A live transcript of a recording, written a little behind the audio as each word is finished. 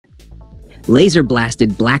Laser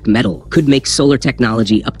blasted black metal could make solar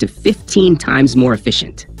technology up to 15 times more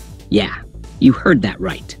efficient. Yeah, you heard that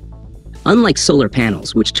right. Unlike solar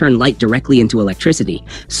panels, which turn light directly into electricity,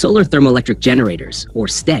 solar thermoelectric generators, or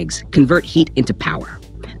STEGs, convert heat into power.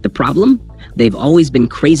 The problem? They've always been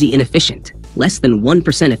crazy inefficient, less than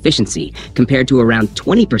 1% efficiency compared to around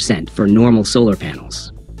 20% for normal solar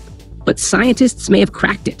panels. But scientists may have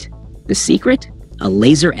cracked it. The secret? A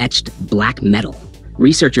laser-etched black metal.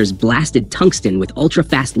 Researchers blasted tungsten with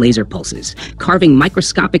ultra-fast laser pulses, carving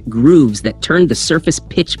microscopic grooves that turned the surface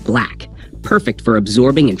pitch black, perfect for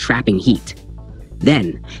absorbing and trapping heat.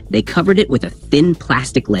 Then, they covered it with a thin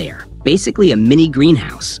plastic layer, basically a mini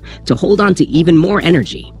greenhouse, to hold on to even more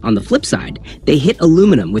energy. On the flip side, they hit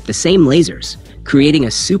aluminum with the same lasers, creating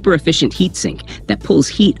a super efficient heat sink that pulls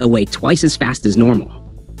heat away twice as fast as normal.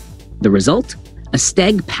 The result? A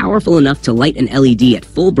STEG powerful enough to light an LED at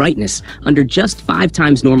full brightness under just 5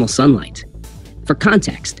 times normal sunlight. For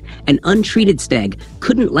context, an untreated STEG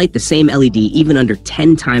couldn't light the same LED even under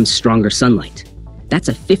 10 times stronger sunlight. That's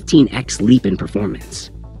a 15x leap in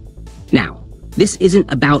performance. Now, this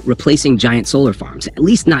isn't about replacing giant solar farms, at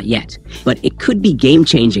least not yet, but it could be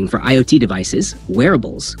game-changing for IoT devices,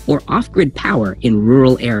 wearables, or off-grid power in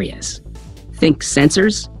rural areas. Think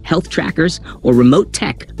sensors, health trackers, or remote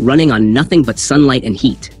tech running on nothing but sunlight and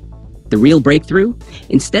heat. The real breakthrough?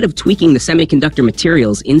 Instead of tweaking the semiconductor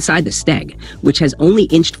materials inside the STEG, which has only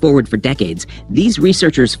inched forward for decades, these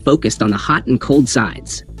researchers focused on the hot and cold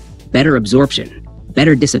sides. Better absorption,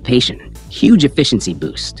 better dissipation, huge efficiency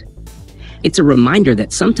boost. It's a reminder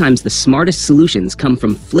that sometimes the smartest solutions come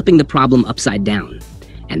from flipping the problem upside down.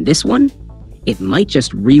 And this one? It might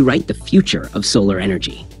just rewrite the future of solar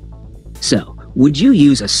energy. So, would you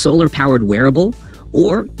use a solar-powered wearable,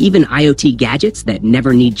 or even IoT gadgets that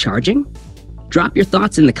never need charging? Drop your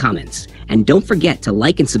thoughts in the comments, and don't forget to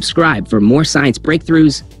like and subscribe for more science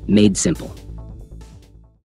breakthroughs made simple.